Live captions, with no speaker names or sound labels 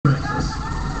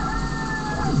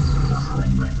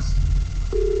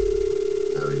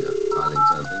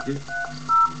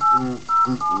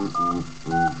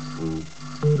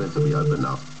open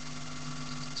now.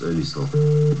 It's early still.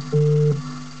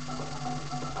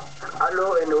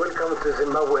 Hello and welcome to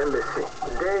Zimbabwe Embassy.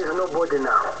 There is nobody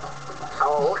now.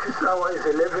 Our office hour is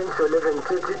 11 to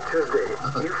 11:30 Tuesday.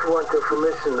 If you want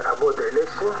information about the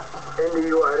election and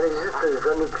you are registered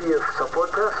Zanu PF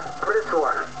supporters, press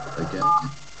 1. Okay.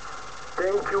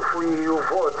 Thank you for your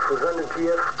vote for Zanu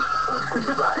PF.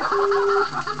 Goodbye.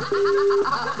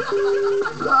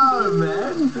 Oh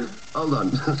man! Hold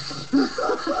on.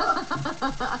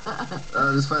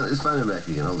 Let's find him back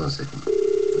again. Hold on a second.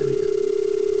 There we go.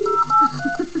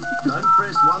 Don't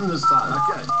press 1 this time.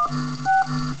 Okay.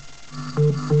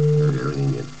 There we go,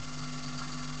 ringing again.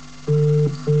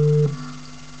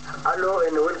 Hello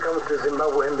and welcome to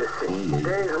Zimbabwe Embassy.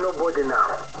 There is nobody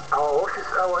now. Our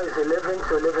office hour is 11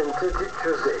 to 11:30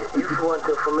 Tuesday. If you want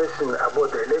information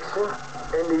about the election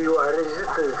and you are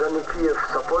registered Zanu PF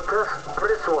supporters,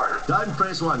 press 1. Don't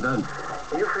press 1, don't.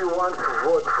 If you want to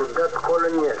vote for that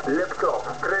colonial, laptop,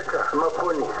 traitor,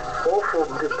 Makoni, or for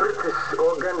the British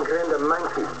organ grinder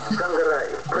monkey,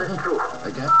 Shangarai, press 2.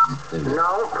 Okay. There we go.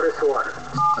 Now press 1.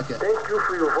 Okay. Thank you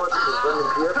for your vote for Zanu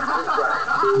PF. Goodbye.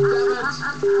 Damn it!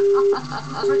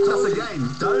 Tricked us again.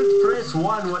 Don't press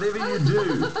 1, whatever you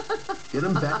do. Get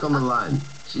him back on the line.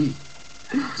 Gee.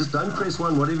 Just don't press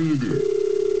 1, whatever you do.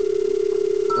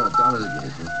 Oh, done it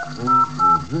again.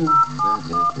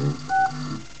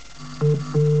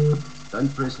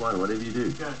 Don't press 1, whatever you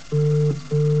do. Okay.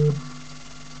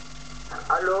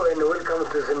 Hello and welcome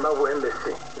to Zimbabwe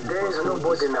Embassy. There is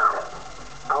nobody now.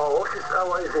 Our office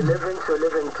hour is 11 to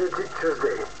 11:30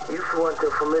 Tuesday. If you want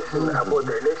information about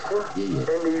the election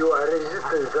and you are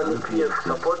registered Zanu PF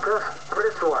supporters,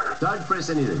 press 1. Don't press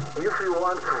anything. If you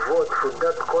want to vote for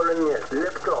that colonial,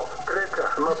 laptop, traitor,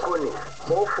 Makoni,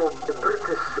 or for the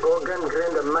British organ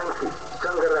grinder monkey,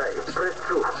 Shangarai, press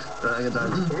 2.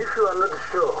 Don't. If you are not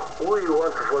sure who you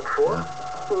want to vote for,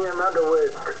 in another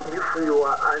word, if you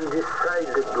are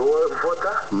undecided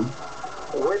voter,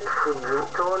 wait for the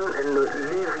tone and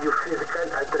leave your physical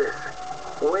address,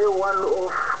 where one of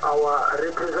our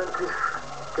representatives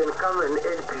can come and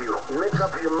help you. Make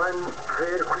up your mind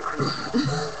very quickly.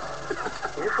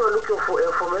 If you are looking for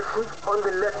information on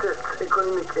the latest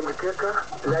economic indicator,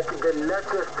 like the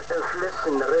latest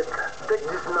inflation rate, take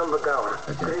this number down,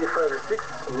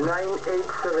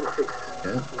 356-9876.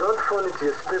 Okay. Don't phone it to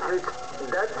your spirit.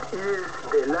 That is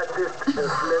the latest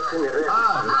inflation rate. If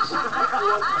you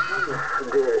want to give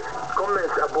the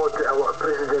comments about our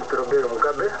President Robert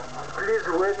Mugabe, please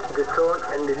wait the tone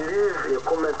and leave a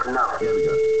comment now. There we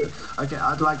go. Okay,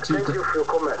 I'd like to... Thank you for your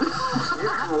comment. If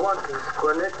you want to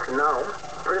disconnect now,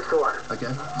 press 1. Okay.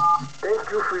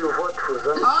 Thank you for your vote for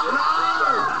Zanu. Oh,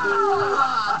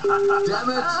 no! Damn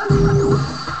it!